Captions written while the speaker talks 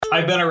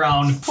I've been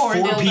around four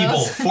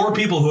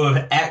people who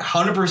have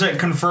 100%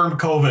 confirmed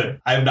COVID.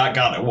 I have not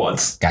gotten it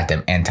once. Got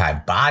them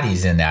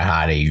antibodies in that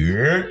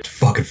hottie.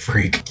 Fucking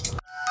freak.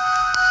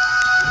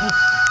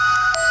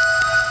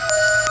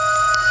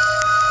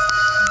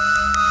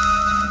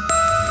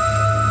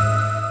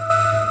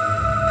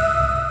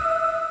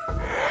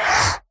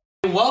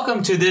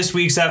 Welcome to this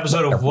week's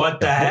episode of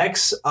What the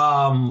Hex.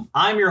 I'm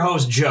your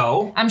host,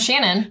 Joe. I'm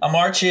Shannon. I'm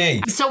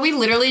Archie. So we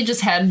literally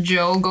just had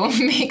Joe go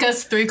make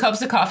us 3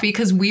 cups of coffee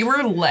because we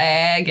were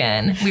lagging.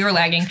 And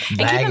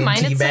keep in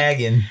mind, it's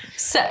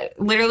like,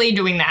 literally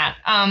doing that.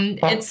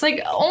 It's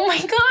like, oh my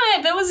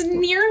God, that was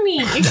near me.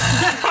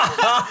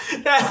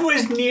 That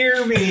was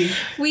near me.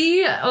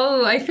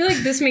 I feel like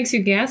this makes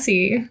you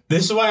gassy.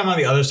 This is why I'm on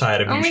the other side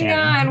of you, Shannon.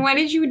 Oh my God, why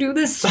did you do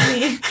this to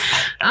me?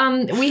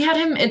 We had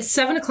him, it's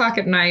 7 o'clock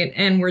at night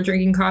and we're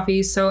drinking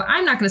coffee. So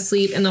I'm not going to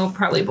sleep and they'll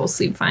probably both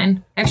sleep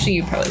fine. Actually,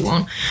 you probably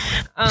won't.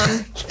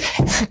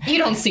 You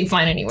don't sleep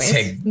fine anyways.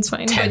 It's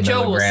fine. 10 but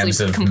Joe will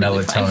sleep of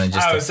completely melatonin fine.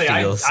 just I would to say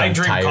feel some I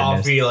drink tiredness.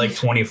 coffee like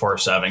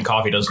 24/7.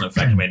 Coffee doesn't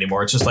affect me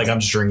anymore. It's just like I'm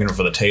just drinking it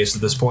for the taste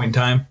at this point in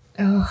time.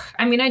 Oh,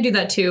 I mean, I do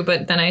that too,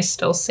 but then I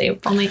still save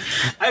only.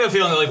 I have a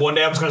feeling that like one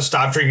day I'm just going to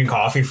stop drinking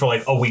coffee for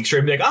like a week straight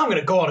and be like, I'm going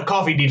to go on a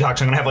coffee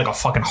detox. I'm going to have like a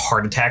fucking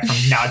heart attack from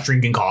not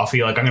drinking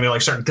coffee. Like I'm going to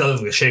like start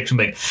going with shakes and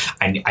be like,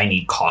 I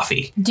need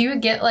coffee. Do you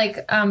get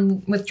like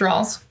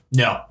withdrawals?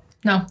 No.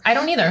 No, I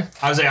don't either.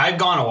 I was like, I've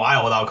gone a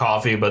while without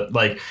coffee, but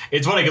like,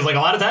 it's funny because like a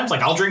lot of times, like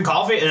I'll drink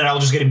coffee and then I'll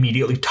just get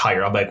immediately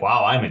tired. I'm like,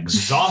 wow, I'm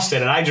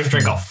exhausted. And I just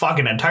drink a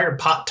fucking entire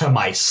pot to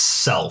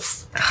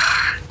myself.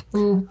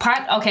 Ooh,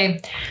 pot. Okay.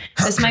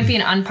 This might be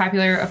an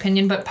unpopular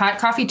opinion, but pot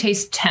coffee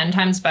tastes 10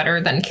 times better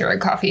than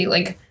Keurig coffee.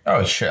 Like,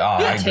 oh, shit. Oh,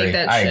 I agree. take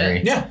that I shit.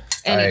 agree. Yeah.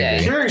 Any day.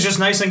 Keurig is just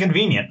nice and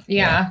convenient.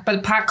 Yeah,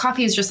 but pot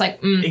coffee is just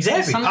like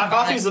Exactly. Pot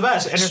coffee is the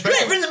best. And Straight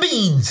from the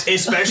beans.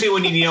 especially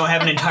when you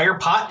have an entire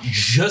pot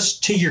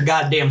just to your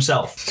goddamn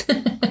self.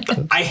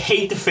 I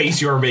hate the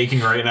face you are making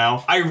right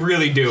now. I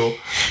really do.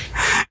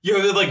 You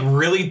have like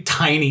really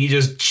tiny,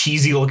 just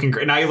cheesy looking.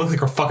 Now you look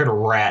like a fucking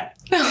rat.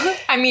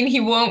 I mean, he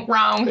won't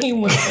wrong. He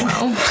won't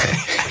wrong.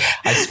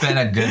 I spent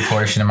a good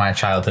portion of my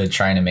childhood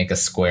trying to make a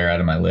square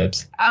out of my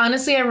lips.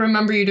 Honestly, I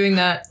remember you doing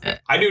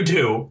that. I do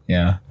too.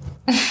 Yeah.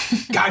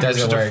 God, you're Does it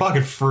just a work?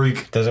 fucking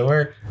freak. Does it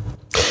work?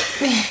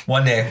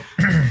 One day.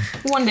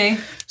 One day.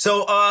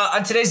 So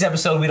on today's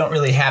episode, we don't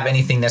really have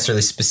anything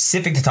necessarily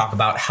specific to talk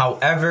about.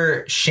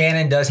 However,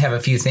 Shannon does have a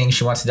few things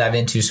she wants to dive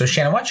into. So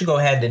Shannon, why don't you go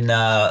ahead and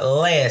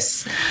lay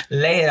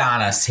it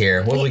on us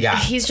here. What do we got?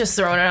 He's just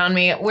throwing it on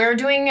me. We're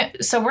going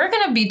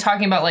to be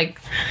talking about like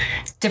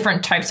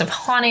different types of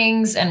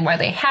hauntings and why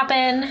they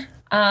happen.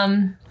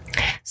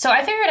 So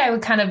I figured I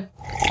would kind of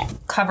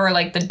cover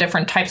like the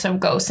different types of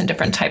ghosts and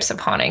different types of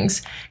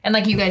hauntings. And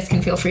like you guys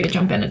can feel free to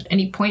jump in at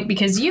any point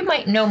because you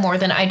might know more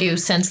than I do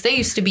since they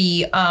used to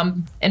be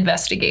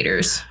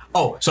investigators.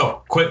 Oh,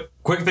 so quick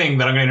thing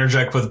that I'm going to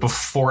interject with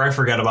before I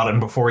forget about it and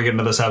before we get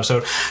into this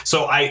episode.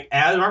 So I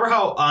remember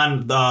how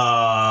on the,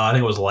 I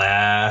think it was the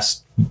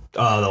last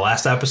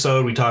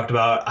episode, we talked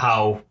about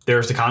how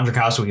there's the Conjuring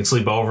house we could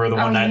sleep over the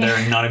one night there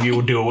and none of you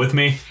would do it with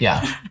me.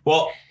 Yeah.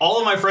 Well, all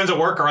of my friends at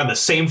work are on the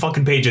same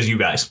fucking page as you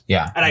guys.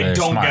 Yeah. And I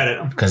don't get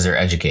it. Because they're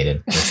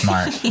educated. They're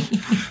smart.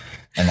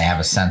 And they have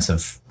a sense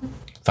of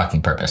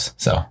fucking purpose.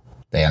 So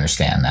they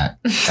understand that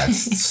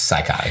that's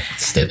psychotic,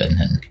 stupid,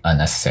 and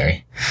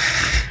unnecessary.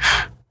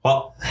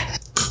 Well,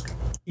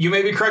 you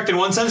may be correct in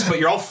one sense, but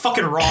you're all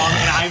fucking wrong,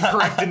 and I'm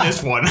correct in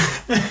this one.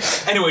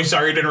 Anyway,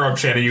 sorry to interrupt,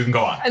 Shannon. You can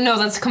go on. No,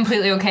 that's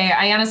completely okay.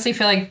 I honestly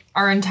feel like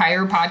our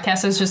entire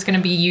podcast is just going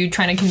to be you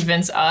trying to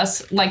convince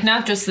us, like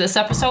not just this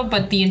episode,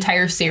 but the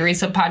entire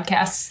series of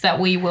podcasts that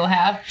we will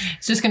have.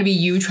 It's just going to be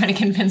you trying to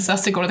convince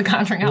us to go to the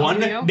Conjuring house.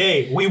 One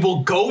day, we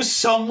will go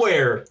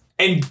somewhere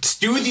and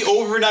do the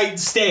overnight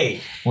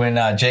stay. When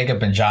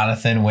Jacob and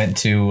Jonathan went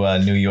to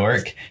New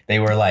York,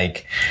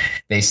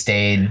 they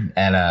stayed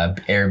at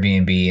a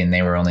Airbnb and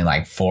they were only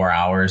like 4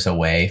 hours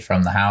away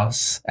from the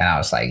house. And I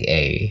was like,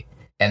 hey,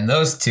 and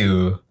those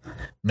two,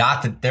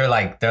 not that they're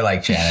like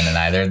Shannon and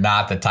I, they're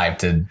not the type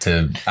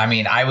to, I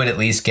mean, I would at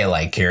least get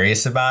like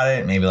curious about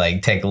it. Maybe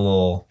like take a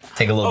little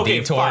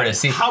detour fine. to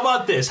see. How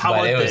about this?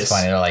 But it was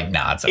funny. They're like,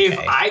 nah, it's okay. If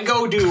I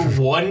go do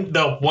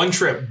the one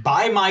trip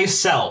by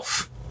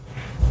myself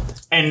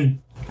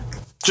and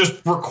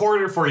just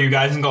record it for you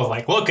guys and go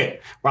like, look it,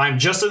 I'm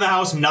just in the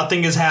house,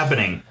 nothing is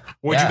happening.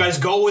 Would you guys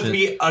go with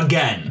me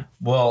again?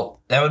 Well,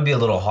 that would be a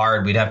little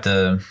hard. We'd have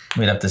to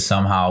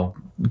somehow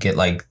get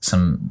like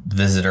some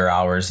visitor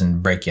hours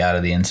and break you out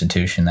of the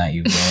institution that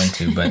you go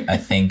into. But I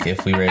think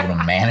if we were able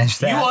to manage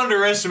that. You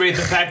underestimate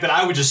the fact that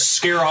I would just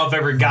scare off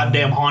every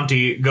goddamn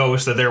haunty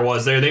ghost that there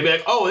was there. They'd be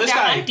like, oh, this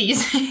guy.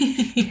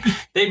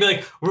 They'd be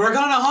like, we're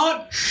gonna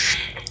haunt.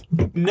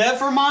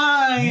 Never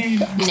mind.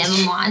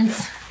 Never mind.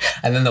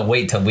 And then they'll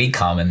wait till we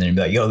come and then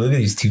be like, yo, look at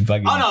these two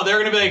fucking. Oh, no, they're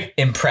going to be like.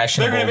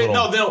 Impressionable. They're going to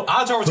be. No,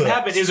 odds are what's going to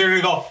happen is they're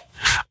going to go,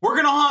 we're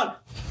going to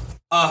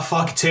haunt.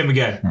 Fuck, it's him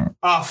again.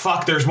 Oh,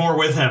 fuck, there's more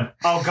with him.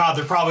 Oh, God,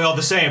 they're probably all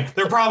the same.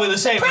 They're probably the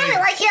same. Probably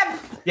like him.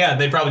 Yeah,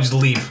 they'd probably just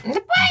leave.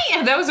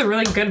 Yeah, that was a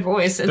really good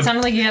voice. It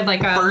sounded like you had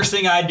like a... First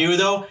thing I do,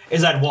 though,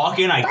 is I'd walk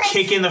in, I'd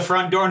kick in the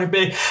front door, and I'd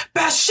be like,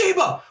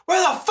 Bathsheba,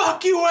 where the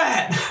fuck you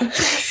at?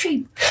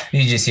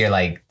 You just hear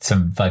like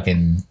some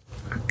fucking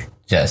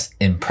just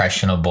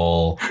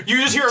impressionable, You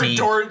just hear a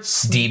door...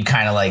 deep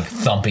kind of like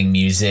thumping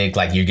music,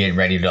 like you're getting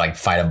ready to like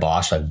fight a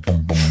boss, like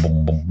boom, boom,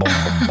 boom, boom, boom,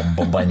 boom,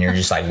 boom, boom, and you're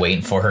just like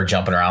waiting for her,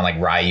 jumping around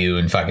like Ryu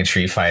and fucking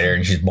Street Fighter,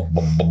 and she's boom,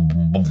 boom, boom,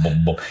 boom, boom,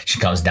 boom, boom.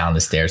 She comes down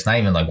the stairs, not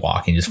even like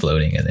walking, just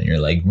floating, and then you're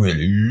like,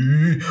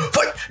 ready,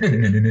 fight.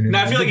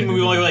 Now I feel like in a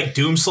movie like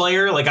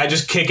Doomslayer, like I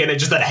just kick in it,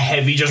 just that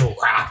heavy, just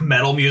rock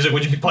metal music,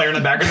 would you be playing in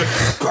the background?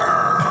 Just,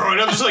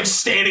 and I'm just like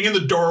standing in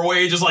the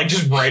doorway, just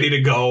ready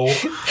to go.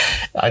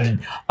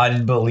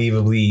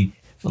 Unbelievably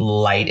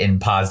light and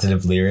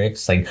positive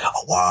lyrics, like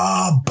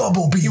wow,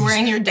 bumblebees. You're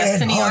wearing your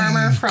Destiny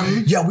armor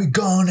from... Yeah, we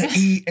gonna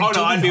eat. Oh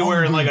no, I'd be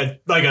wearing like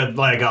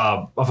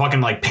a fucking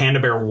like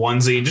panda bear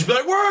onesie, and just be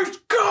like, "Where's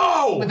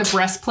go?" With a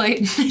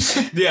breastplate.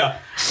 Yeah.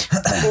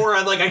 Or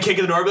I kick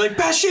in the door, I'd be like,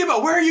 Bathsheba,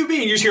 where are you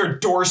being? You just hear a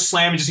door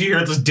slam, and just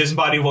hear this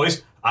disembodied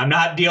voice. I'm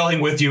not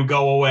dealing with you.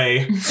 Go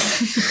away.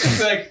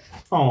 Like,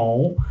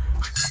 oh,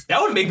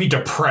 that would make me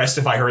depressed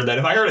if I heard that.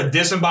 If I heard a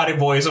disembodied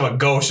voice of a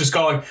ghost just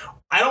going,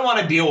 I don't want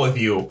to deal with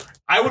you,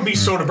 I would be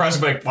so depressed.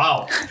 I'd be like,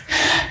 wow.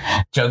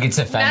 Joe gets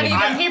Not offended.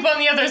 even people on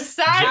the other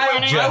side. I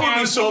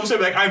would be so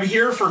upset. Like, I'm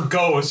here for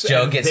ghosts.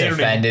 Joe and gets they don't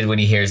offended when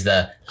he hears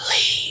the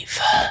leave.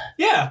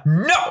 Yeah.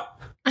 No.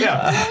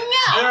 Yeah.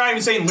 They're not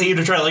even saying leave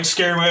to try to like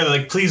scare him away. They're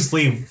like, please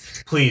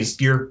leave. Please.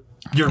 You're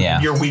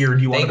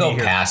weird. You want They to be go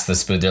here. past the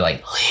spook. They're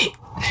like, leave.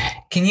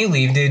 Can you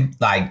leave, dude?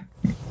 Like,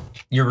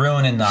 you're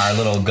ruining our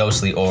little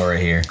ghostly aura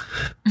here.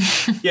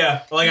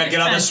 Yeah. Like I'd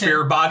get on the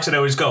spirit box and I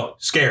always go,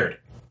 scared.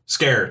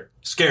 And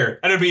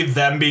it'd be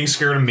them being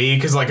scared of me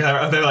because like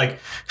they're like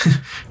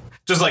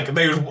just like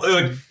they would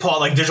like pull out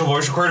like digital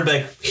voice recorder and be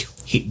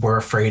like, we're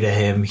afraid of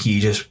him. He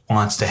just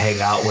wants to hang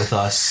out with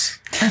us.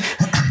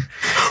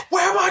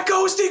 Where my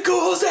ghosty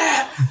ghouls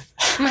at?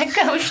 My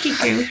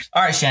ghosty goose.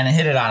 All right, Shannon,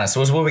 hit it on us.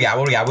 What we got?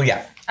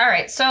 All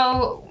right,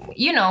 so,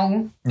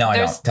 No, I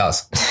don't. Tell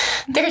us.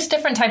 There's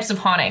different types of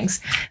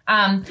hauntings.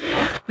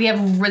 We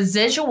have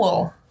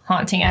residual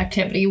haunting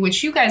activity,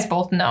 which you guys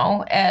both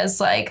know as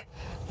like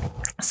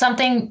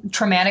something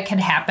traumatic had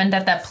happened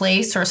at that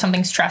place or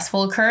something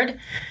stressful occurred,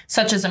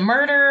 such as a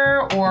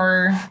murder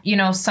or,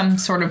 some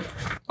sort of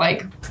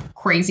like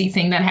crazy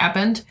thing that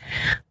happened.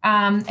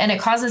 And it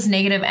causes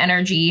negative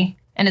energy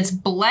and it's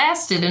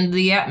blasted into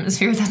the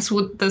atmosphere. That's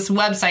what this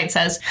website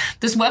says.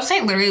 This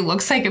website literally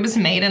looks like it was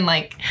made in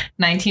like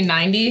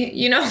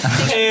 1990,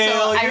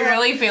 So I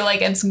really feel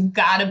like it's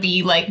gotta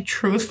be like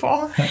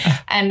truthful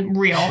and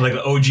real. Like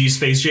the OG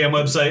Space Jam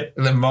website.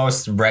 The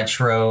most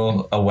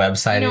retro a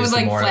website is with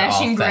like the more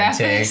flashing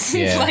authentic. graphics.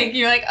 Yeah. It's like,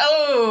 you're like,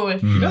 oh.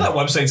 You know that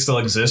website still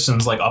exists and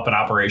is like up and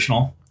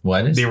operational?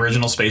 What is The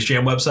original Space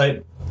Jam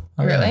website?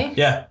 Oh, Really?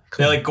 Yeah.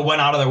 They like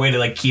went out of their way to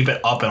like keep it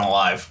up and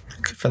alive.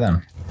 Good for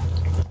them.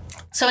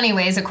 So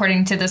anyways,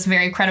 according to this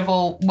very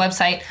credible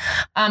website,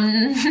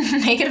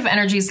 negative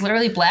energy is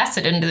literally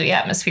blasted into the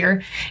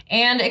atmosphere,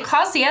 and it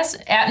caused the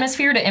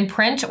atmosphere to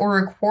imprint or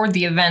record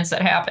the events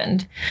that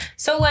happened.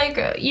 So like,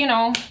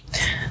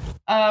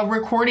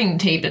 recording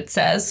tape, it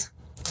says.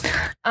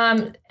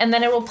 And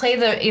then it will play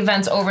the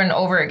events over and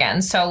over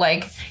again. So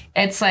like,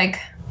 it's like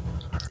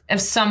if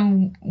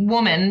some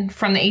woman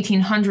from the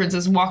 1800s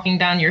is walking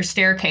down your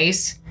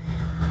staircase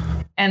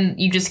and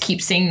you just keep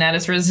seeing that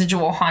as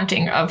residual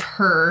haunting of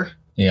her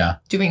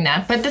doing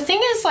that. But the thing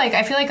is, like,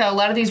 I feel like a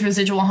lot of these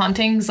residual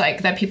hauntings,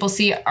 like, that people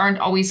see aren't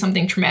always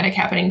something traumatic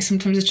happening.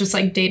 Sometimes it's just,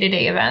 like,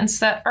 day-to-day events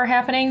that are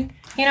happening,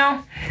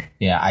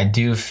 Yeah, I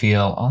do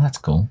feel... Oh, that's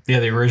cool.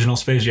 Yeah, the original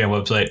Space Jam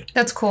website.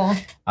 That's cool.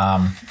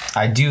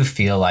 I do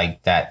feel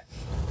like that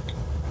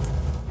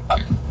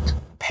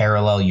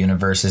parallel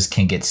universes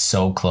can get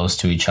so close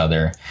to each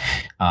other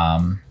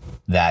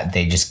that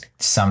they just...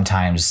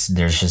 Sometimes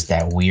there's just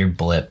that weird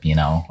blip,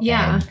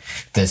 Yeah. And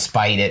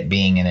despite it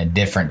being in a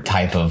different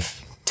type of...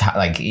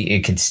 Like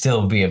it could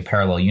still be a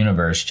parallel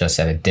universe just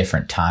at a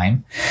different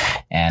time.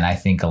 And I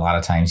think a lot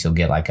of times you'll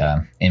get like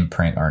a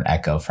imprint or an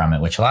echo from it,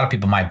 which a lot of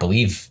people might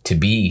believe to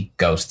be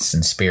ghosts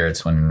and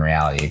spirits when in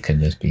reality it could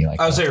just be like...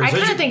 I would say I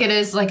kind of think it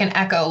is like an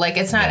echo. Like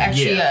it's not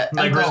actually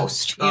a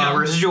ghost.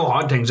 Residual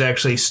hauntings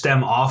actually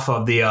stem off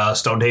of the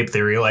stone tape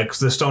theory. Like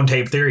the stone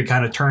tape theory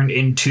kind of turned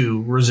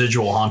into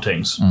residual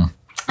hauntings.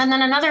 And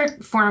then another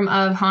form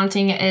of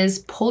haunting is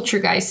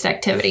poltergeist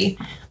activity,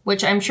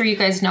 which I'm sure you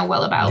guys know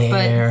well about.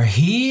 They're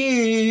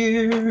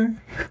here.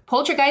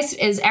 Poltergeist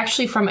is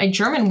actually from a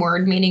German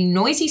word meaning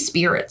noisy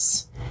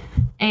spirits.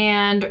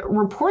 And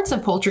reports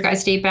of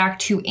poltergeist date back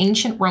to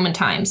ancient Roman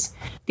times.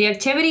 The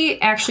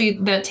activity actually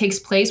that takes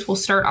place will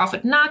start off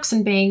with knocks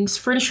and bangs,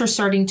 furniture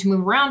starting to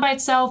move around by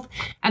itself,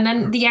 and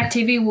then the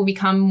activity will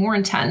become more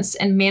intense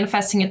and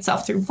manifesting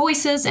itself through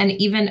voices and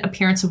even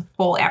appearance of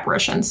full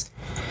apparitions.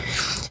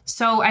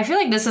 So I feel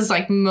like this is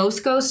like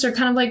most ghosts are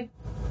kind of like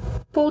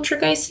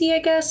poltergeisty, I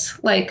guess.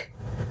 Like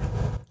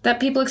that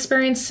people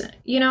experience,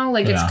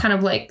 like Yeah. it's kind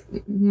of like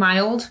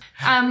mild.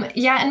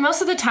 And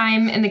most of the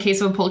time in the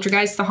case of a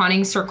poltergeist, the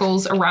haunting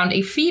circles around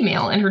a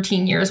female in her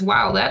teen years.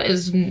 Wow, that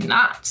is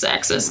not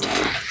sexist.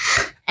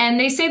 And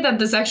they say that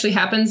this actually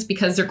happens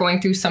because they're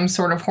going through some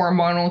sort of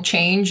hormonal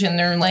change and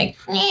they're like,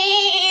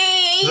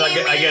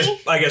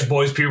 I guess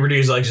boys' puberty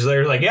is like,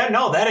 they're like, yeah,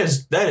 no, that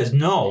is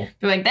no.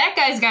 they're like, that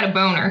guy's got a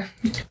boner.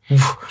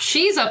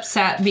 She's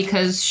upset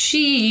because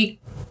she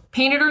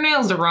painted her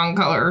nails the wrong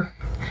color.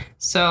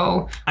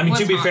 So, I mean,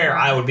 to be fair, her?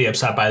 I would be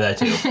upset by that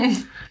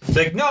too.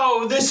 Like,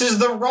 no, this is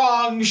the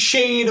wrong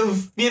shade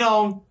of,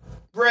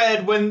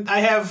 red when I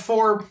have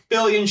 4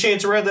 billion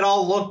shades of red that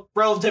all look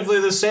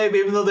relatively the same,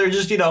 even though they're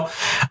just,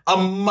 a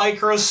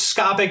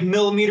microscopic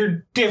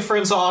millimeter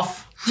difference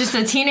off. Just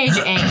a teenage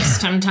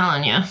angst, I'm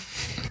telling you.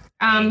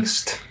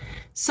 Angst.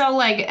 So,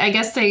 I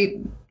guess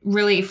they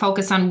really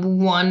focus on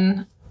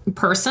one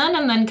person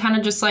and then kind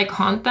of just,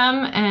 haunt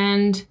them.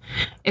 And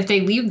if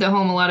they leave the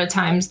home, a lot of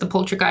times the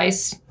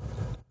poltergeists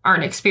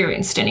aren't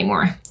experienced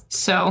anymore.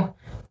 So,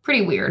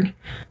 pretty weird.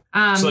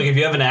 So, if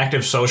you have an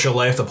active social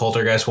life, the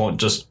poltergeist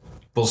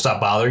will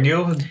stop bothering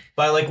you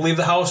by, leave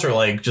the house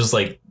or, just,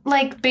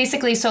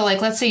 basically, so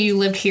let's say you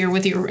lived here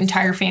with your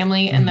entire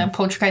family and the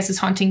poltergeist is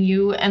haunting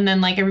you, and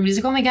then everybody's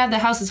like, oh my god, the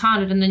house is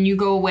haunted, and then you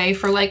go away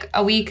for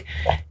a week,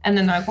 and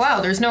then they're like, wow,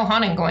 there's no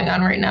haunting going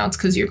on right now, it's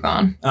because you're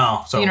gone.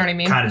 Oh, so you know what I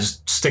mean? Kind of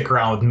just stick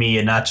around with me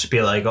and not just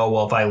be like, oh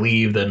well, if I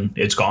leave then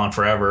it's gone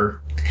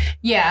forever.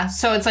 Yeah,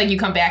 so it's you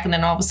come back and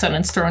then all of a sudden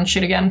it's throwing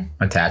shit again.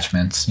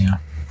 Attachments, yeah.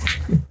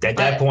 At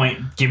that point,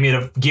 give me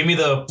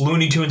the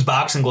Looney Tunes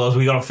boxing gloves.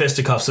 We gotta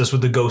fisticuffs this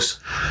with the ghost.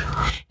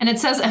 And it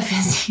says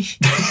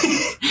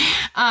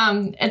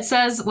it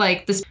says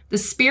the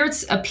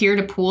spirits appear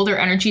to pool their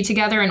energy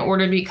together in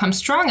order to become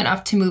strong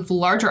enough to move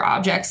larger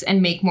objects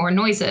and make more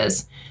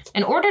noises.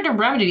 In order to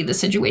remedy the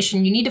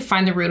situation, you need to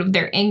find the root of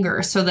their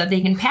anger so that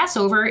they can pass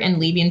over and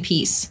leave you in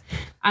peace.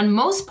 On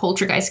most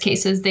poltergeist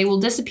cases, they will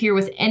disappear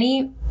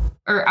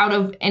out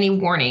of any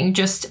warning,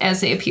 just as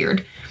they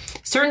appeared.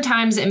 Certain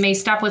times it may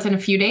stop within a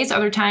few days,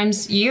 other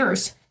times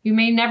years. You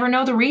may never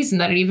know the reason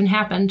that it even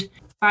happened.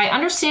 By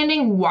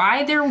understanding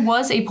why there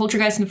was a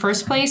poltergeist in the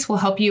first place will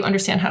help you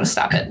understand how to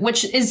stop it,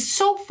 which is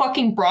so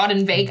fucking broad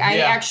and vague. I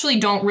actually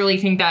don't really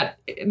think that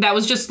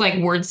was just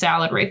word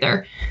salad right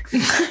there.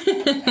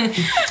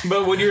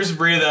 But when you're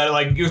reading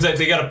that,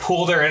 they got to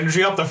pull their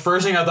energy up, the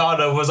first thing I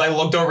thought of was I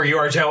looked over you,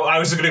 RJ. I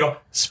was just going to go,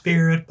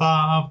 Spirit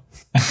Bomb.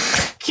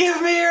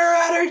 Give me your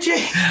energy.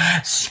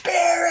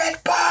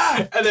 Spirit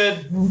Bomb. And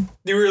then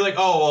you were like,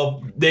 oh,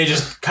 well, they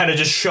just kind of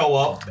just show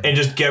up and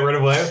just get rid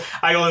of it.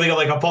 I only think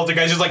of a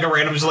poltergeist, just a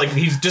random,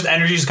 he's just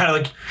energy, just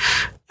kind of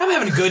I'm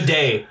having a good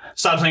day.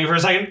 Stop thinking for a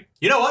second.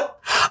 You know what?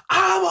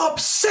 I'm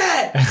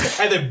upset.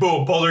 And then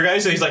boom,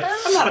 poltergeist. And he's like,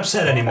 I'm not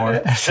upset anymore.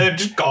 And they're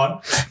just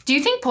gone. Do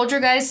you think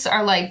poltergeists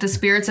are the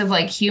spirits of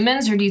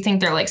humans, or do you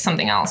think they're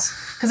something else?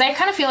 Because I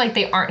kind of feel like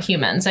they aren't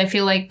humans. I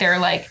feel like they're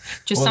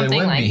just something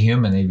they wouldn't be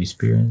human, they'd be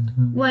spirit.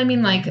 Well, I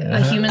mean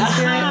a human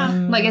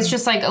spirit. It's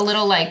just a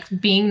little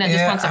being that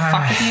just wants to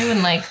fuck with you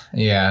and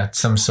yeah,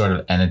 some sort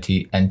of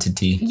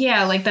entity.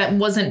 Yeah, that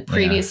wasn't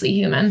previously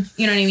human.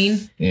 You know what I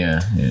mean? Yeah.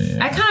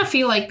 I kind of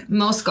feel like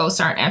most ghosts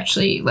aren't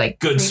actually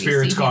good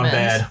spirits gone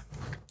bad.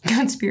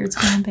 Good spirits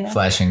gone bad.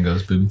 Flash and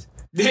ghost boobies.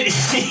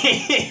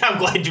 I'm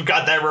glad you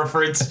got that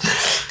reference.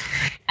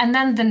 And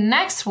then the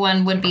next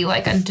one would be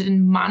a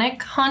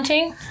demonic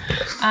haunting.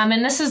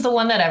 And this is the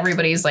one that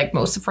everybody's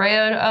most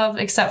afraid of,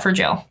 except for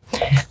Jill.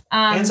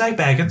 And Zach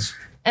Baggins.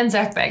 And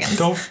Zach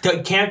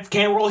Baggins.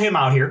 Can't roll him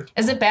out here.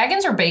 Is it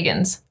Baggins or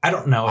Bagans? I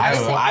don't know.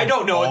 I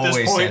don't know at this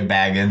point. Always said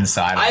Baggins,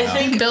 so I don't know.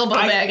 think Bilbo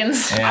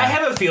Baggins. I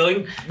have a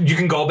feeling you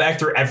can go back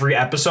through every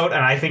episode,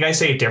 and I think I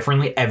say it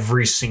differently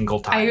every single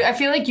time. I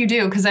feel like you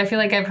do, because I feel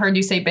like I've heard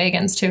you say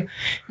Bagans too. And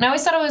I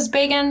always thought it was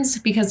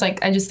Bagans because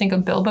I just think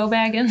of Bilbo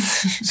Baggins.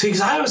 See,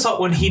 because I always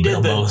thought when he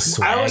did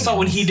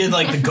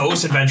the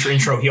Ghost Adventure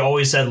intro, he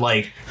always said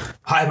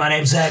 "Hi, my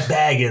name's Zach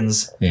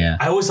Baggins." Yeah.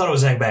 I always thought it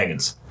was Zach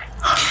Baggins.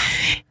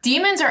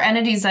 Demons are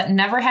entities that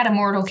never had a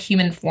mortal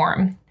human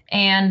form,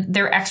 and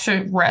they're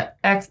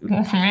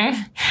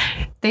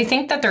they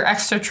think that they're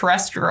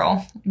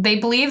extraterrestrial. They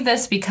believe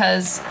this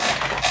because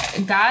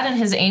God and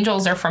his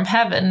angels are from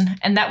heaven,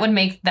 and that would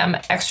make them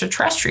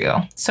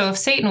extraterrestrial. So if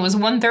Satan was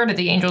 1/3 of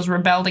the angels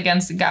rebelled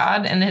against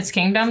God and his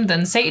kingdom,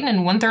 then Satan and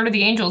 1/3 of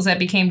the angels that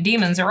became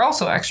demons are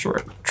also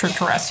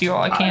extraterrestrial.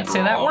 I can't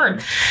say that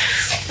word.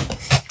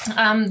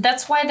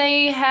 That's why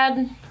they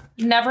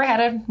never had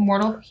a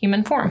mortal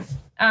human form.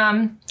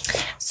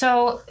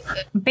 So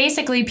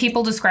basically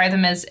people describe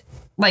them as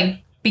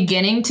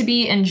beginning to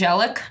be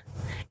angelic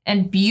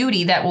and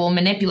beauty that will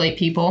manipulate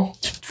people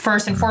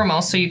first and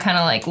foremost. So you kind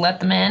of let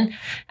them in,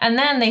 and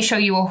then they show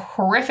you a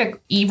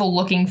horrific evil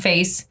looking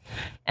face.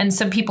 And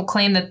some people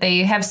claim that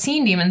they have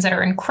seen demons that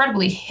are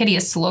incredibly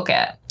hideous to look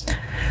at.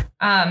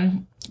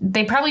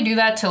 They probably do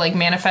that to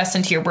manifest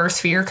into your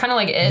worst fear, kind of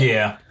like it.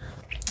 Yeah.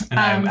 And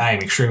I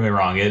am extremely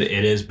wrong. It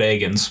is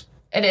Bagans.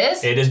 It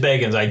is? It is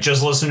Bagans. I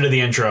just listened to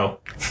the intro.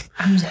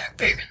 I'm Zach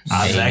Bagans.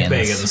 I'm Zach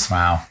Bagans.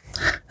 Wow.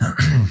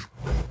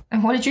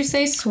 And what did you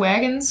say?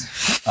 Swaggins?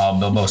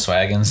 Bilbo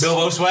Swaggins.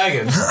 Bilbo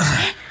Swaggins.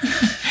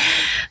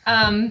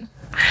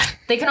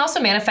 They can also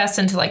manifest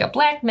into like a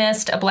black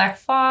mist, a black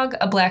fog,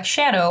 a black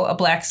shadow, a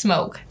black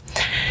smoke.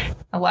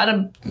 A lot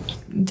of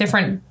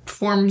different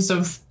forms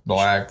of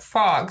Black.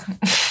 fog.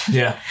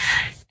 Yeah.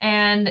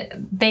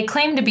 And they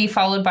claim to be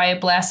followed by a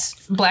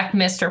black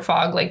mist or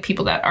fog, like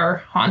people that are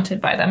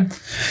haunted by them.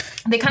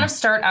 They kind of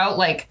start out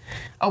like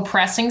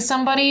oppressing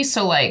somebody,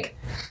 so like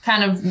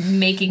kind of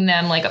making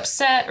them like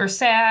upset or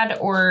sad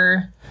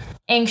or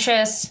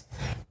anxious,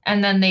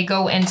 and then they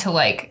go into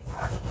like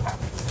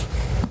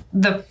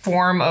the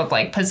form of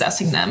like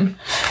possessing them.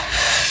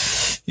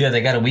 Yeah,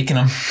 they got to weaken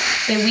them.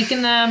 They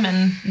weaken them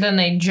and then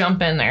they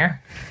jump in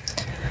there.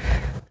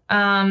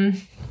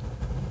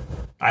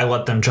 I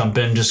let them jump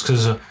in just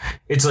because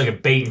it's like a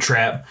bait and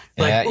trap.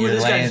 Like, Yeah,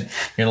 ooh,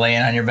 you're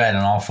laying on your bed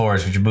on all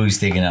fours with your booty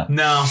sticking up.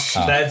 No,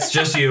 that's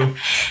just you.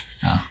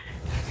 Oh.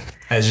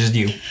 That's just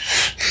you.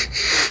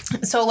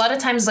 So a lot of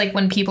times, like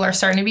when people are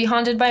starting to be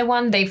haunted by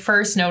one, they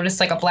first notice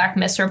like a black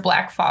mist or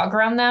black fog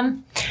around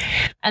them.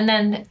 And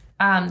then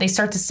they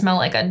start to smell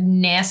like a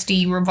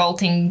nasty,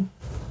 revolting,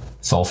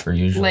 Sulfur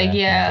usually. Like, I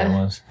think yeah.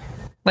 it was.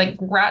 like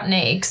rotten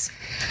eggs.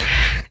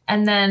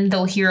 And then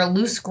they'll hear a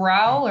loose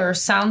growl or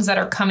sounds that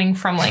are coming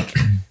from like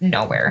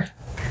nowhere.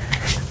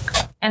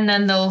 And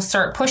then they'll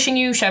start pushing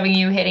you, shoving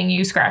you, hitting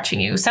you, scratching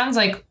you. Sounds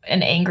like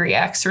an angry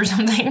ex or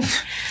something.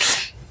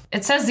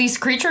 It says these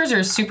creatures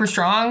are super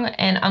strong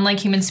and unlike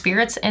human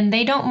spirits, and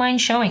they don't mind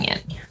showing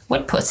it.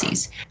 What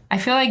pussies. I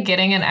feel like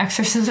getting an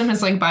exorcism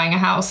is like buying a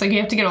house. Like you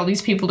have to get all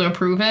these people to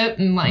approve it,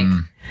 and like,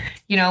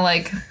 you know,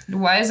 like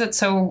why is it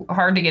so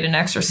hard to get an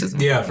exorcism?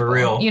 Yeah, for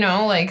real. You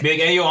know, like, Be like,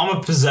 hey, yo, I'm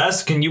a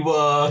possessed. Can you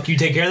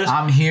take care of this?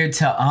 I'm here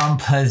to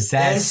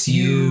unpossess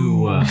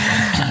you.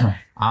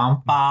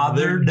 I'm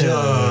Father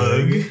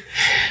Doug.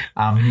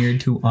 I'm here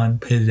to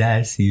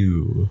unpossess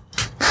you.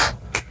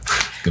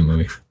 Good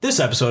movie. This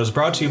episode is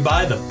brought to you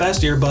by the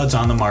best earbuds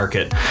on the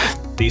market,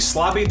 the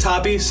Sloppy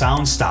Toppy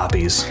Sound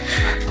Stoppies.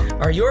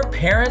 Are your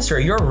parents or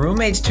your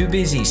roommates too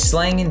busy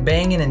slanging,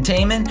 banging, and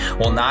taming?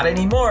 Well, not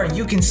anymore.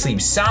 You can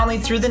sleep soundly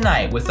through the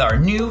night with our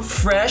new,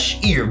 fresh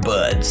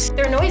earbuds.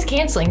 they're noise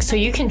canceling, so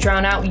you can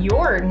drown out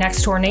your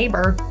next door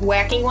neighbor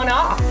whacking one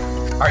off.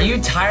 Are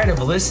you tired of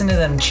listening to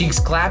them cheeks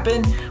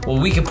clapping?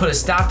 Well, we can put a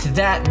stop to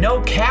that,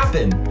 no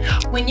capping.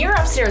 When your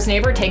upstairs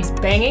neighbor takes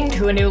banging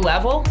to a new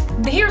level,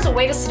 here's a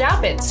way to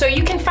stop it, so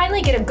you can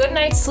finally get a good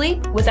night's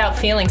sleep without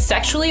feeling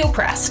sexually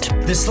oppressed.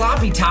 The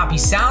Sloppy Toppy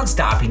Sound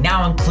Stoppy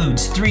now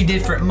includes 3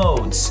 different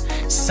modes: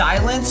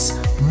 silence,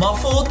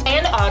 muffled,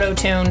 And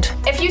auto-tuned.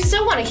 If you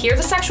still want to hear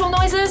the sexual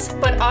noises,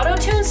 but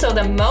auto-tuned so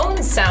the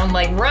moans sound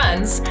like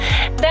runs,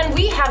 then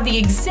we have the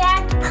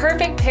exact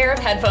perfect pair of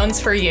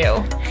headphones for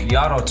you. The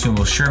auto-tune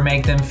will sure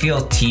make them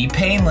feel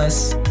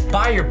T-painless.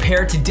 Buy your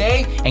pair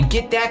today and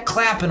get that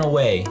clapping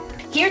away.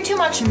 Hear too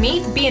much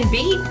meat being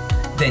beat?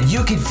 Then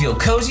you can feel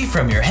cozy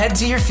from your head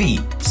to your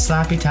feet.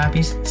 Sloppy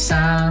Toppies,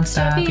 Sound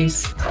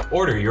Stoppies.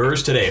 Order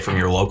yours today from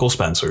your local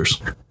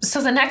Spencer's.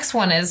 So the next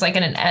one is like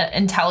an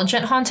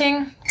intelligent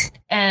haunting.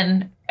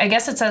 And I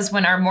guess it says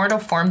when our mortal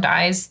form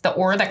dies, the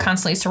aura that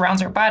constantly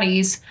surrounds our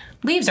bodies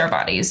leaves our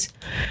bodies.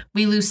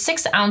 We lose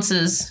 6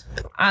 ounces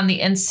on the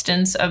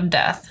instance of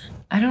death.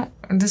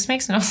 This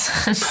makes no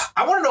sense.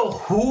 I want to know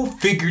who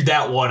figured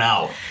that one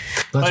out.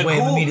 Let's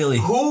wave immediately.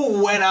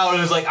 Who went out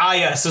and was like,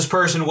 yes, this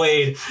person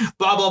weighed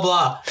blah, blah,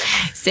 blah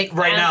 6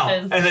 right now.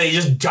 ounces. And then he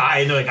just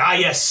died. And they're like,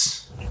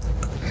 yes.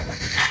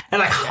 And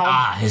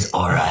like, His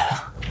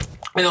aura.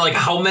 and then like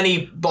how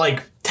many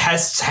like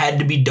tests had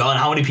to be done,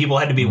 how many people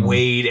had to be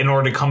weighed in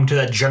order to come to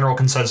that general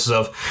consensus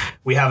of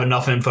we have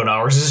enough info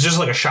now. Or is this just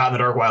like a shot in the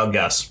dark wild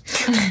guess?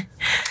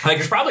 Like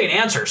there's probably an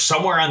answer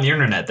somewhere on the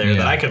internet there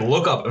that I could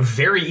look up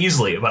very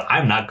easily, but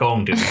I'm not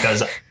going to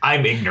because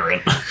I'm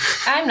ignorant.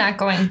 I'm not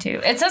going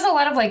to. It says a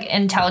lot of like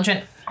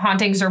intelligent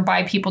hauntings are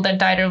by people that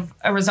died of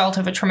a result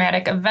of a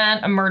traumatic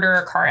event, a murder,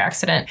 a car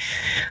accident,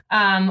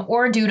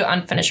 or due to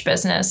unfinished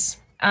business.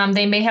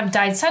 They may have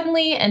died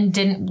suddenly and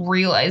didn't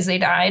realize they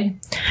died.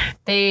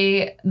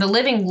 The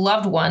living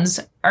loved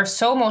ones are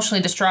so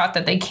emotionally distraught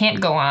that they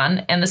can't go on,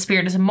 and the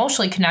spirit is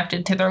emotionally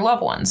connected to their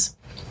loved ones.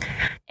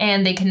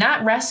 And they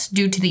cannot rest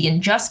due to the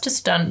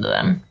injustice done to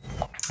them.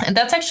 And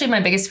that's actually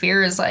my biggest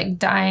fear is like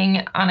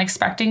dying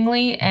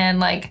unexpectedly, and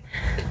like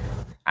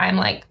I'm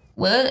like,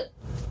 what?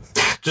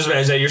 Just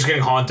as that you're just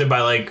getting haunted by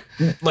like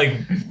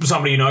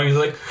somebody you know, he's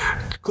like,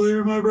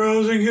 clear my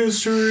browsing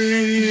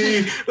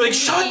history. Like,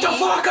 shut the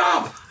fuck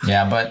up.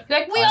 Yeah, but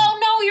Like, we all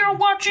know you're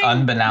watching.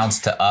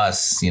 unbeknownst to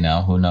us, you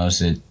know, who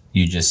knows it,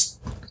 you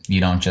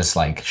don't just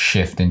like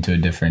shift into a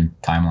different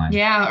timeline.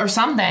 Yeah, or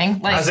something.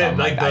 Like, I said, Some,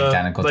 like, the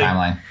identical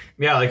timeline.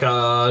 Yeah, like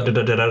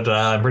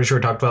I'm pretty sure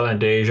we talked about that in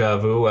Deja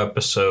Vu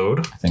episode.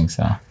 I think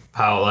so.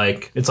 How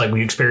like it's like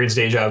we experience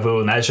deja vu,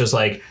 and that's just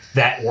like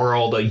that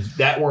world.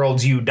 That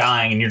world's you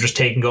dying, and you're just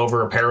taking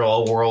over a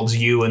parallel world's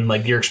you, and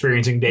like you're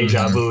experiencing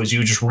deja vu as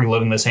you just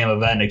reliving the same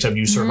event, except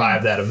you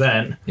survived that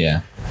event.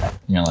 Yeah. And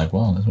you're like,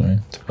 well, that's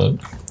weird.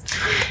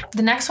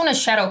 the next one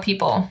is shadow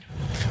people.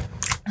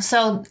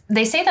 So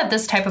they say that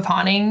this type of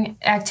haunting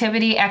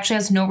activity actually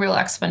has no real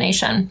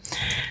explanation.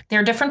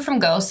 They're different from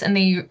ghosts, and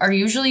they are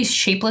usually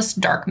shapeless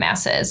dark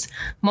masses,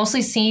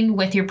 mostly seen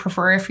with your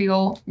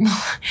peripheral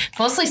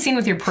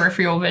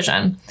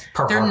vision.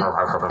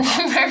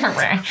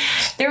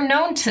 They're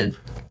known to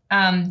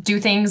do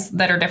things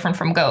that are different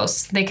from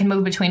ghosts. They can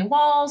move between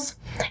walls,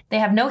 they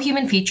have no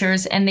human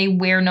features, and they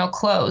wear no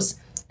clothes,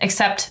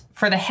 except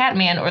for the Hat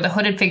Man or the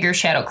hooded figure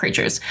shadow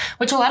creatures,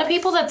 which a lot of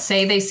people that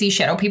say they see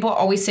shadow people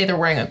always say they're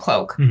wearing a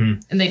cloak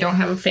and they don't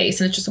have a face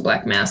and it's just a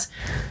black mask.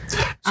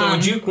 So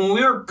when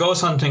we were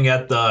ghost hunting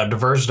at the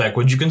Diverge Deck,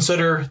 would you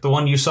consider the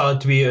one you saw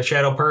to be a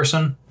shadow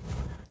person?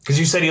 Because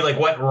you said he like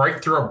went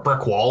right through a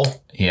brick wall.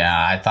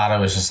 Yeah, I thought it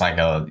was just like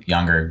a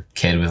younger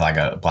kid with like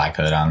a black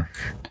hood on.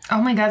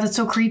 Oh my God, that's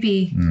so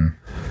creepy.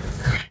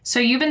 So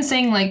you've been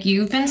saying like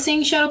you've been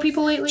seeing shadow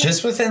people lately?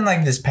 Just within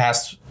like this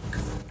past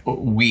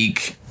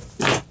week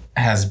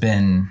has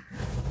been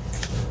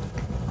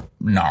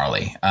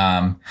gnarly.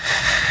 I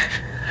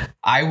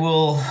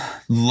will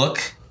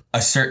look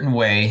a certain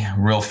way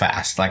real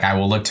fast. Like I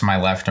will look to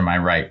my left or my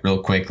right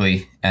real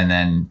quickly, and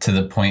then to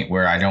the point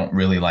where I don't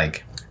really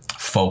like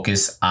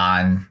focus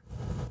on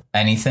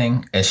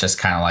anything. It's just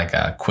kind of like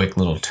a quick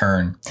little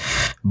turn.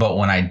 But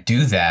when I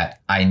do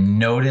that, I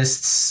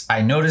noticed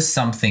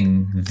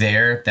something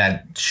there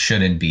that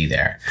shouldn't be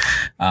there.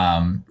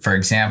 For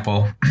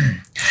example,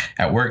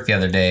 at work the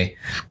other day,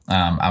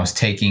 I was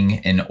taking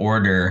an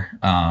order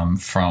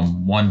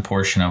from one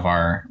portion of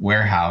our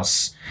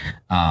warehouse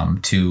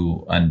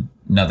to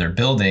another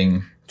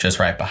building just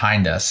right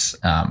behind us,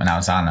 and I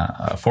was on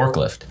a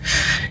forklift.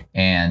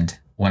 And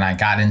when I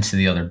got into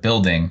the other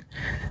building,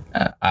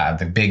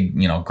 the big,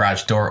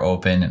 garage door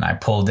opened, and I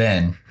pulled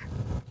in.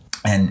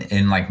 And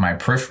in like my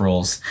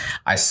peripherals,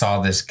 I saw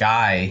this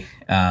guy,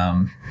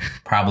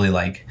 probably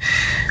like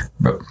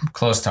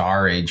close to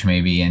our age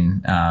maybe.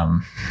 And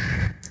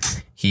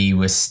he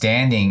was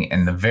standing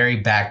in the very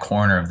back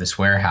corner of this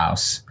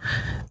warehouse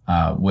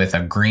with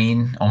a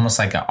green, almost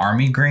like an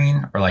army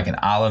green or like an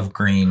olive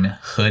green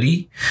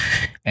hoodie.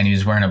 And he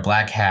was wearing a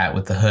black hat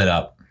with the hood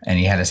up. And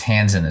he had his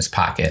hands in his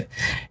pocket.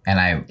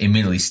 And I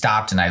immediately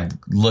stopped and I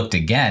looked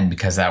again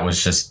because that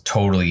was just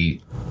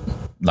totally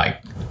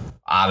like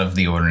out of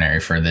the ordinary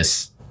for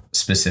this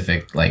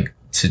specific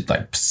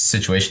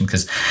situation,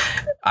 because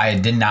I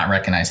did not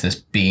recognize this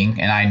being,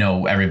 and I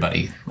know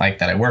everybody like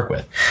that I work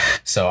with.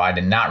 So I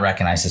did not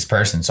recognize this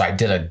person. So I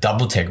did a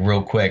double take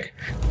real quick.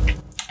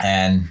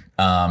 And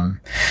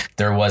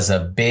there was a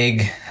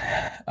big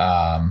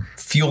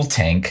fuel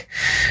tank,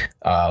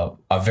 a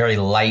very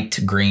light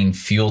green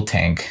fuel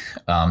tank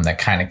that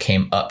kind of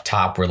came up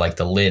top where like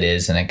the lid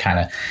is, and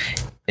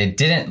it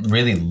didn't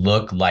really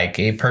look like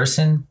a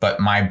person,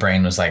 but my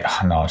brain was like,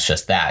 oh no, it's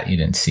just that. You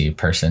didn't see a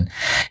person.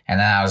 And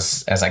then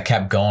as I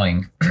kept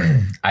going,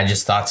 I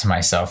just thought to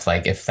myself,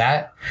 like, if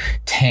that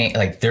tank,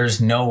 like there's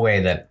no way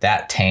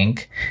that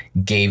tank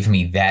gave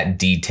me that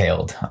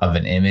detailed of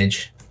an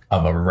image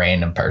of a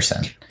random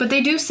person. But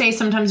they do say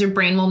sometimes your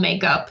brain will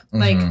make up.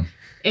 Like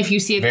if you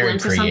see a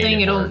glimpse of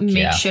something, it'll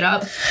make shit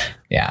up.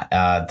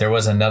 Yeah. There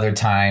was another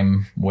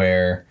time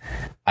where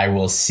I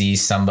will see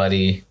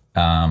somebody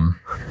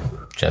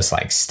just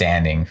like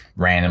standing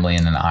randomly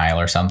in an aisle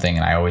or something,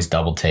 and I always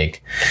double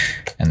take,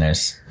 and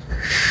there's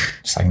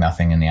just like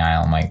nothing in the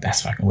aisle. I'm like,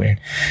 that's fucking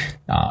weird.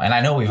 And I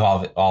know we've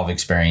all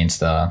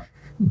experienced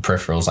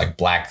peripherals, like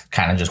black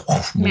kind of just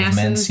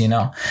movements,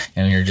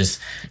 and you're just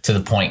to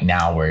the point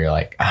now where you're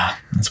like,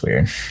 that's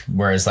weird.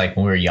 Whereas like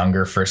when we were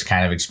younger, first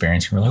kind of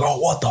experience, we're like, oh,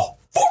 what the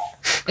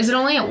fuck? Is it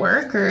only at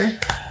work or?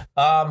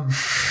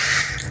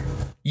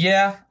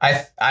 Yeah,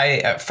 I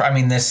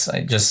mean, this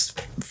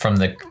just from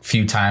the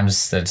few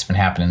times that it's been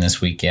happening this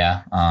week.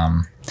 Yeah.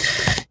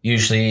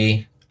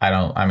 Usually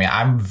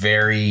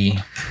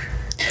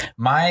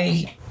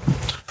my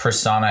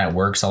persona at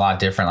work's a lot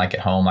different. Like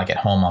at home,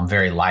 I'm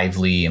very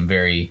lively. I'm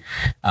very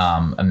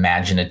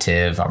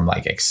imaginative. I'm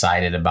like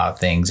excited about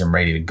things. I'm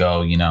ready to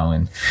go,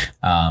 and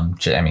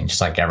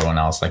just like everyone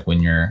else, like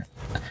when you're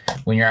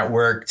at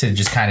work to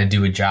just kind of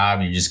do a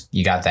job,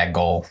 you got that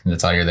goal.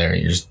 That's all you're there.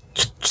 You're just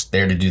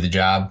there to do the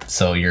job.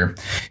 So you're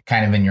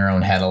kind of in your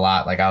own head a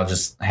lot. Like I'll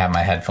just have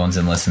my headphones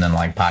and listen to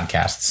like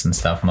podcasts and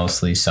stuff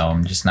mostly. So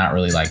I'm just not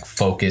really like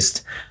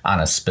focused on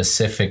a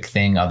specific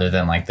thing other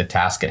than like the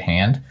task at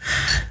hand.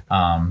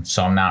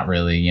 So I'm not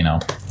really,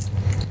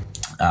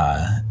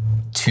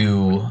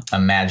 too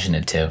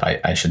imaginative,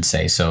 I should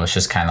say. So it's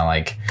just kind of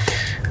like,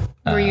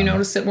 where you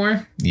notice it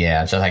more?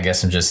 Yeah, I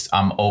guess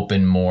I'm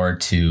open more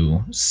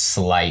to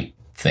slight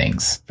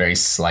things, very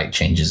slight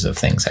changes of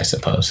things, I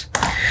suppose.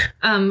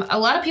 A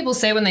lot of people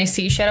say when they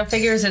see shadow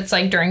figures, it's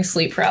like during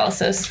sleep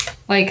paralysis,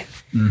 like,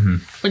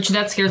 which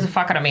that scares the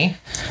fuck out of me.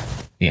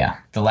 Yeah,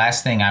 the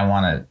last thing I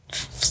want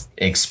to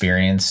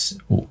experience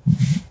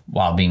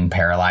while being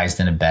paralyzed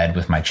in a bed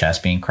with my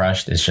chest being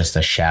crushed is just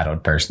a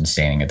shadowed person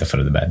standing at the foot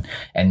of the bed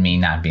and me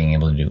not being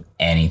able to do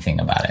anything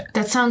about it.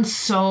 That sounds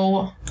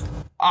so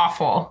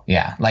awful.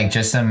 Yeah, like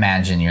just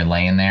imagine you're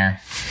laying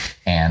there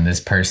and this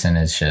person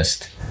is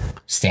just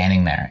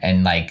standing there,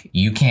 and like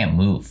you can't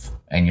move,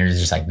 and you're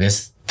just like,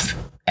 this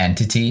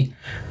entity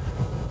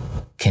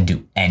can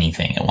do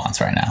anything it wants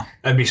right now.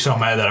 I'd be so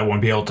mad that I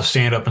wouldn't be able to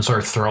stand up and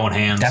start throwing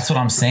hands. That's what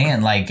I'm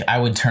saying. Like, I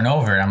would turn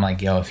over and I'm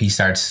like, yo, if he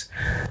starts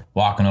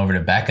walking over to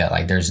Becca,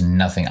 like, there's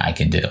nothing I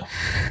can do.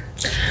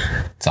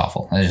 It's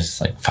awful. It's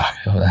just like, fuck.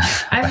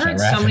 I've heard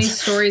so many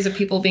stories of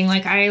people being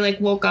like, I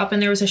like woke up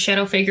and there was a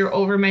shadow figure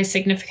over my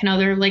significant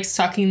other, like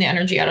sucking the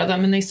energy out of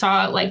them, and they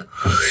saw it like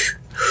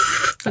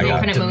like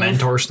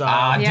Dementor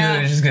style. Dude,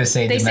 I was just gonna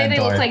say they Dementor. say they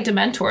look like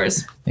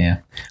Dementors. Yeah.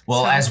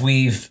 Well, So- as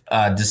we've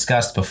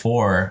discussed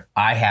before,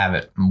 I have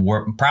it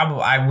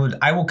probably.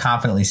 I will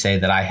confidently say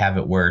that I have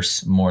it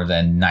worse more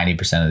than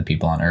 90% of the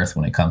people on Earth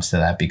when it comes to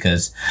that,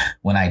 because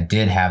when I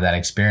did have that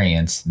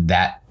experience,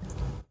 that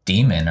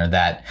demon or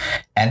that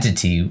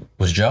entity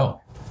was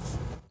Joe.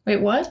 Wait,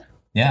 what?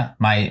 Yeah,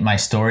 my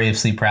story of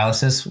sleep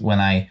paralysis, when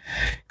I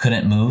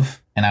couldn't move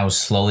and I was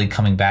slowly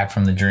coming back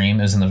from the dream,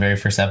 it was in the very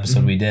first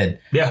episode we did.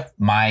 Yeah.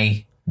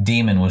 My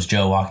demon was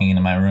Joe walking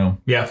into my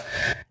room. Yeah.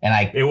 And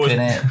I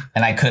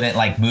couldn't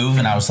like move,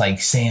 and I was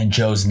like saying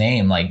Joe's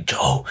name, like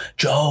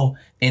Joe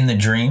in the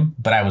dream,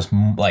 but I was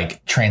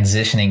like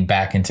transitioning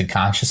back into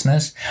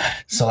consciousness.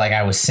 So like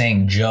I was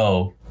saying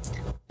Joe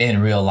in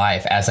real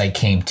life as I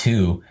came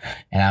to,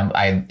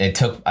 and it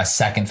took a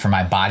second for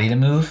my body to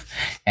move,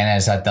 and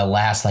as at the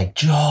last like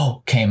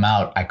Joe came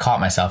out, I caught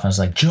myself and I was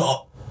like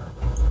Joe,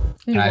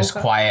 and I was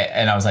quiet,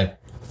 and I was like,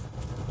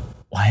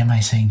 why am I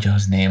saying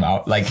Joe's name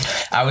out? Like,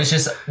 I was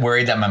just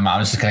worried that my mom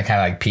was just gonna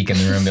kind of like peek in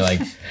the room and be like,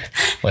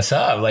 what's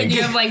up? Like,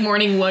 You have like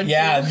morning wood.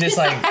 yeah, just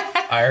like,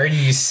 I heard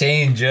you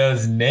saying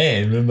Joe's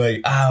name. I'm like,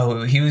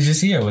 oh, he was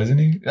just here, wasn't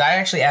he? I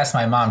actually asked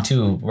my mom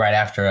too, right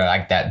after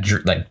like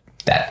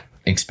that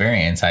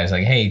experience. I was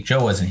like, hey,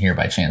 Joe wasn't here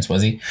by chance,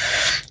 was he?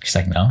 She's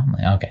like, no. I'm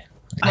like, okay.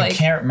 I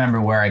can't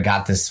remember where I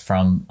got this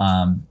from.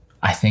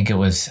 I think it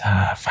was,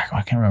 I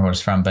can't remember what it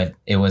was from, but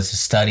it was a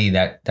study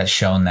that's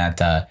shown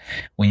that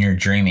when you're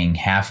dreaming,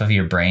 half of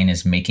your brain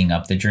is making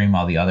up the dream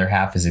while the other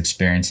half is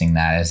experiencing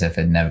that as if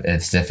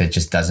it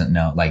just doesn't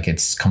know. Like,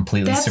 it's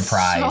completely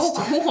surprised.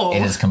 So cool.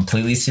 It is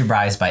completely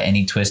surprised by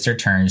any twists or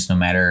turns, no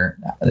matter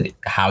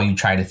how you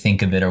try to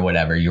think of it or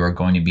whatever. You are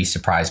going to be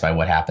surprised by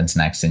what happens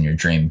next in your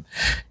dream.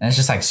 And it's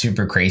just like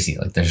super crazy.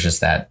 Like, there's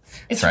just that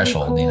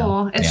threshold, really cool. you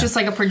know? It's just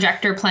like a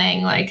projector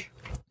playing like,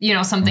 you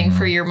know, something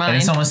for your mind. And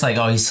it's almost like,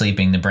 oh, he's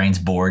sleeping. The brain's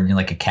bored. You're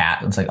like a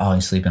cat. It's like, oh,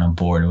 he's sleeping. I'm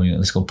bored.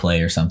 Let's go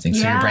play or something.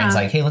 So your brain's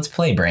like, hey, let's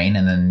play, brain.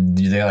 And then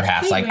the other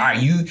half's like, all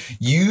right,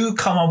 you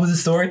come up with a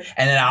story,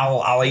 and then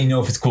I'll let you know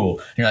if it's cool.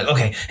 And you're like,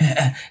 okay.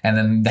 And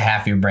then the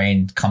half of your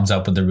brain comes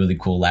up with a really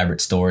cool,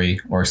 elaborate story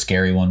or a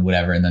scary one,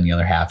 whatever. And then the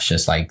other half's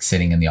just like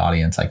sitting in the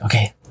audience, like,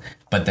 okay.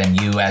 But then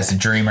you, as a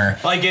dreamer,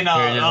 like in the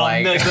Shia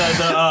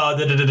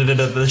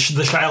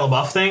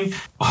LaBeouf thing,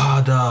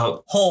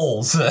 the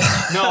holes.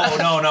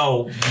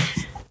 No.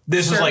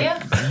 This was like,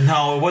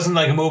 no, it wasn't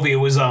like a movie. It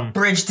was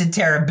Bridge to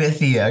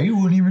Terabithia. You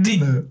wouldn't even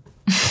know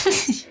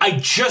that. I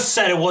just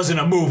said it wasn't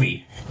a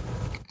movie.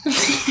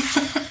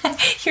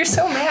 You're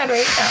so mad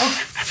right now.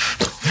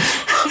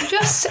 You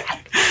just said.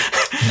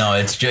 No,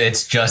 it's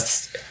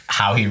just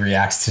how he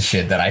reacts to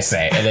shit that I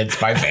say, and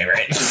it's my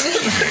favorite.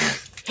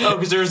 Oh,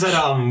 because there's that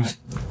I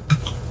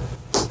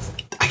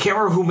can't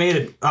remember who made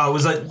it.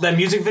 Was that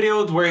music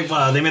video where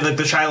they made like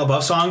the Shia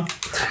LaBeouf song?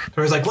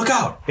 Where it's like, look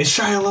out, it's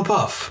Shia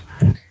LaBeouf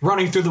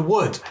running through the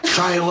woods.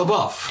 Shia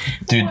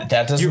LaBeouf. Dude,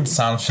 that doesn't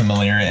sound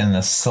familiar in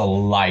the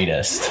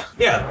slightest.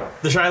 Yeah,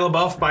 the Shia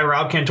LaBeouf by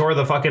Rob Cantor.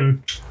 The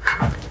fucking.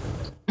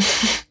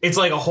 It's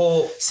like a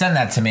whole. Send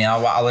that to me.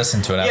 I'll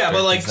listen to it. Yeah, after,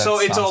 but like, so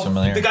it's all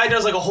familiar. The guy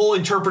does like a whole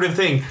interpretive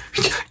thing.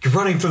 You're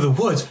running through the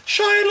woods,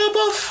 Shia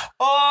LaBeouf.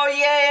 Oh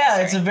yeah.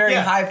 It's a very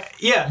high.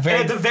 Yeah, and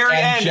at the very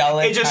end,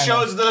 it just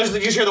shows.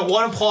 You just hear the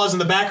one applause in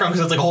the background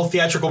because it's like a whole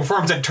theatrical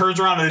performance. It turns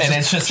around and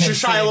it's just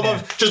Shia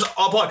LaBeouf just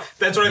applaud.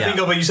 That's what I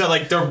think of when you said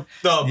like the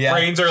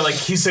brains are like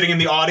he's sitting in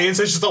the audience.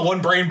 It's just the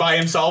one brain by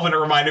himself, and it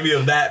reminded me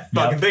of that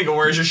fucking thing.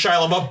 Where it's just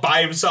Shia LaBeouf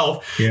by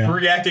himself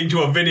reacting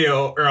to a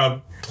video or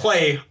a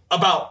play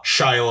about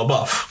Shia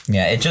LaBeouf.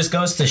 Yeah, it just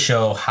goes to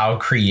show how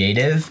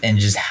creative and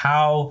just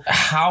how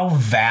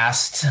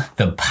vast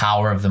the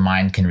power of the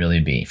mind can really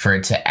be for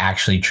it to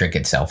actually trick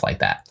itself like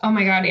that. Oh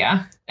my God,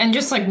 yeah. And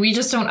just like, we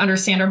just don't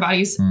understand our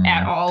bodies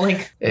at all.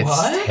 Like,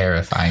 it's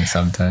terrifying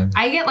sometimes.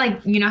 I get like,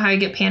 you know how I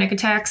get panic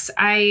attacks?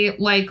 I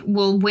like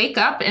will wake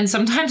up and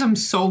sometimes I'm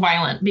so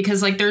violent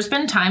because like there's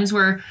been times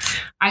where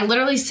I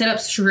literally sit up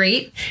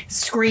straight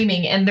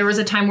screaming. And there was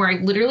a time where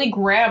I literally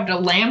grabbed a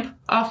lamp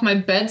off my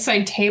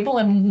bedside table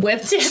and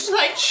whipped it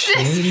like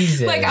this.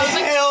 Jesus. Like I was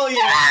like, hell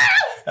yeah.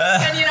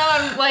 And you know,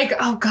 I'm like,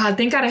 oh God,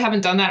 thank God I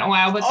haven't done that in a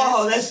while. But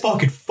that's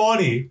fucking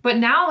funny. But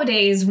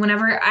nowadays,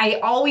 whenever I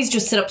always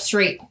just sit up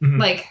straight,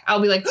 like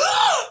I'll be like,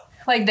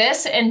 like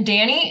this, and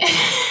Danny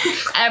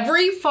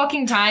every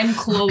fucking time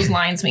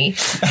clotheslines me.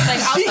 Like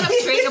I'll sit up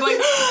straight, I'm like,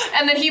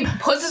 and then he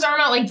puts his arm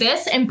out like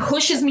this and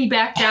pushes me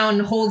back down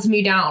and holds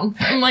me down.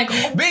 I'm like,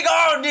 Big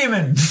arm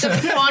demon.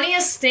 the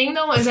funniest thing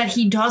though is that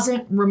he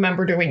doesn't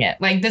remember doing it.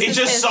 Like this It's is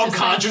just his,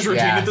 subconscious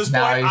routine Yeah, at this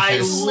now point. he's I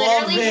just-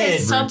 love literally it.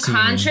 his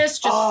subconscious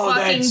just Oh,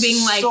 fucking that's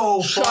being like,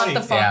 so shut funny.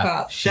 the fuck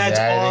up. That's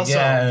awesome.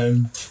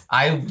 Again.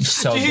 I'm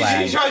so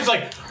glad. He's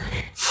like,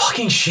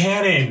 fucking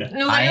Shannon.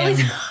 No, I am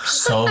literally.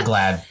 so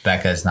glad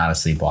Becca is not a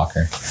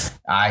sleepwalker.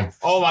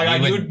 Oh my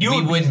God, we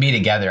wouldn't be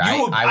together.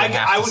 I would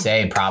have to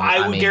say probably.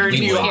 I would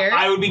guarantee you, Scared?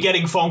 I would be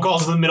getting phone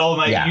calls in the middle of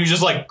the night. Yeah. And you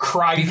just like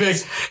crying.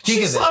 Because She think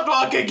of it. slept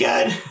walk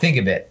again. Think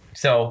of it.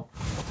 So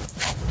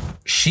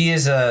she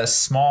is a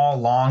small,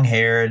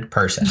 long-haired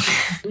person.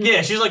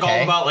 Yeah, she's like all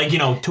Okay. about like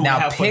 2.5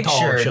 Now foot tall.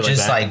 picture and shit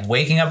just like, like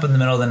waking up in the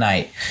middle of the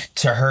night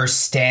to her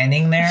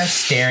standing there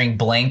staring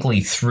blankly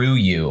through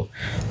you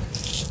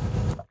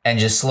and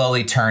just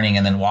slowly turning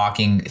and then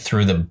walking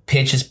through the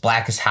pitchest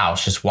blackest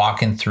house, just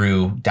walking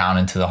through down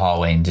into the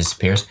hallway and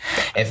disappears.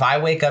 If I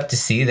wake up to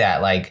see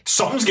that, like,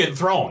 something's getting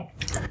thrown.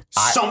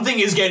 Something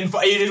is getting.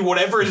 It is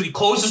whatever is the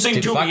closest thing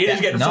dude, to fuck me. It is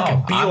that. getting No,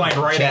 fucking beeline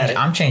right at it.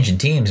 I'm changing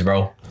teams,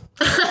 bro.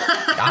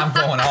 I'm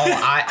going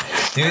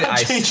all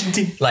changing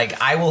teams.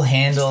 like I will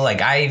handle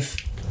like I've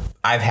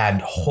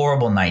had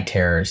horrible night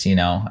terrors,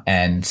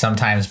 and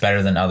sometimes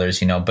better than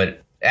others,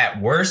 but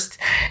at worst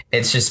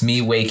it's just me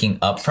waking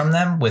up from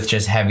them with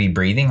just heavy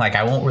breathing. Like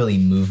I won't really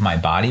move my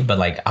body, but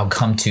like I'll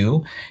come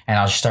to and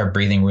I'll just start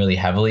breathing really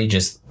heavily,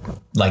 just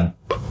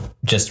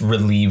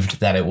relieved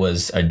that it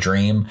was a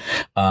dream,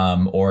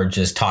 or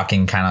just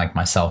talking kind of like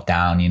myself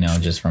down,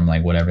 just from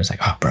like whatever. It's like,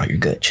 oh bro, you're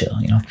good, chill,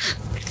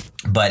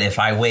 But if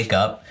I wake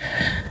up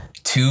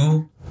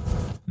to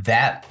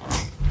that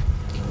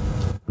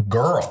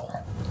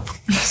girl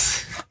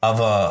of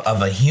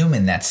a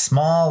human, that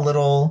small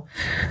little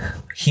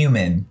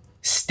human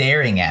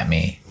staring at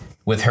me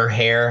with her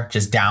hair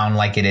just down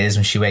like it is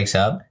when she wakes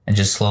up and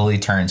just slowly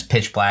turns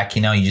pitch black,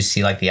 you just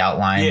see like the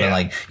outline, Yeah. but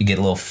like you get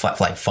a little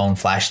like phone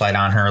flashlight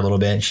on her a little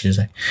bit. And she's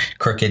like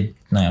crooked,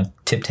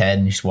 tipped head,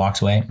 and she just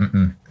walks away.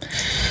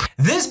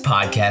 This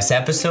podcast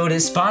episode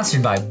is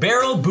sponsored by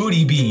Barrel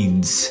Booty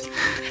Beans.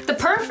 The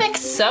perfect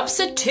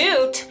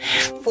substitute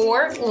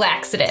for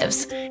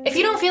laxatives. If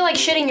you don't feel like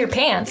shitting your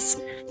pants,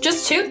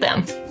 just toot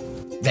them.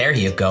 There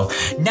you go.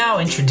 Now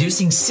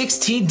introducing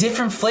 16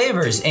 different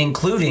flavors,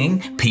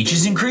 including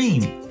peaches and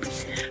cream,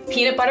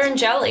 Peanut butter and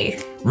jelly,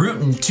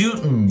 rootin'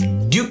 tootin'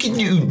 dookie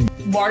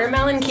dootin',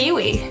 watermelon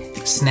kiwi,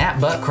 snap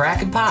butt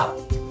crack and pop,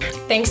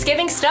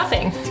 Thanksgiving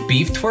stuffing,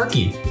 beef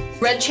twerky,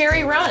 red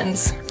cherry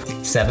runs,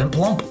 7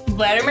 plump.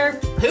 Vladimir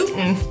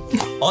Putin.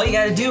 All you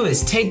gotta do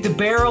is take the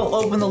barrel,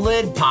 open the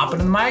lid, pop it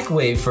in the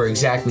microwave for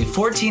exactly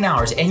 14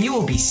 hours, and you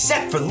will be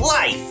set for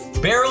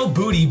life. Barrel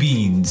Booty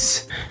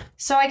Beans.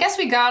 So I guess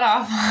we got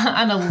off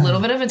on a little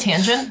bit of a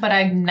tangent, but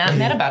I'm not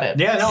mad about it.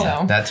 Yeah, no.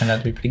 So. That turned out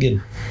to be pretty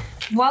good.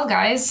 Well,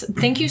 guys,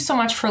 thank you so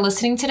much for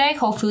listening today.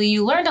 Hopefully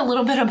you learned a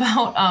little bit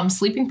about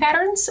sleeping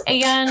patterns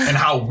and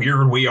how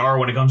weird we are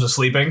when it comes to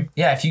sleeping.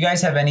 Yeah, if you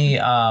guys have any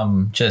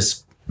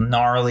just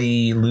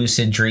gnarly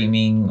lucid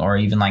dreaming or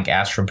even like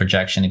astral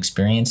projection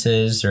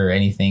experiences or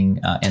anything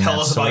in Tell that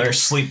us about sort. your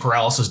sleep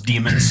paralysis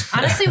demons.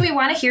 honestly, we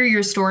want to hear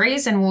your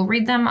stories and we'll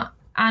read them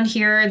on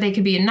here. They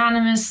could be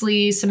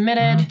anonymously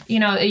submitted.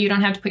 Mm-hmm. You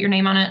don't have to put your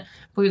name on it.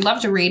 But we'd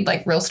love to read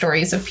like real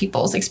stories of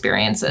people's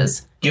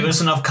experiences. Give us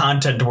enough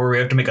content to where we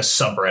have to make a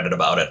subreddit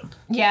about it.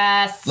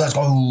 Yes. Let's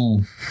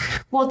go.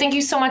 Well, thank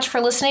you so much for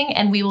listening,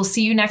 and we will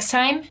see you next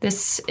time.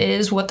 This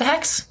is What the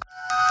Hex.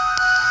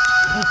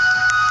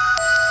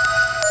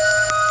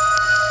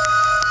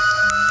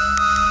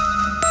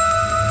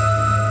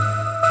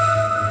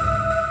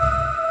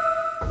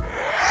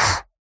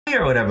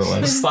 Or whatever it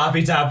was.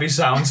 Sloppy toppy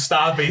sound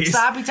stoppies.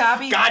 Sloppy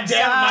toppy. God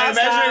damn it, my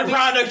imaginary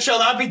product shall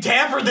not be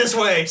tampered this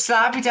way.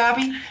 Sloppy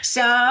toppy.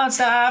 Sound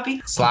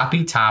stoppy.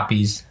 Sloppy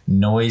toppies.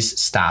 Noise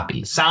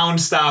stoppies. Sound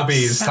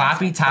stoppies.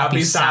 Sloppy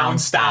toppy. Sound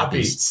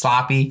stoppies.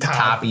 Sloppy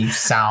toppy.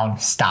 Sound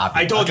stoppies.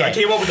 I told you, I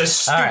Okay. came up with the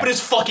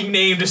stupidest fucking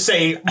name to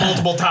say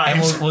multiple And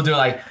times. we'll do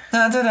like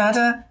da da da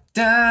da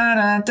da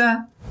da da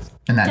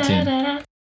in that tune.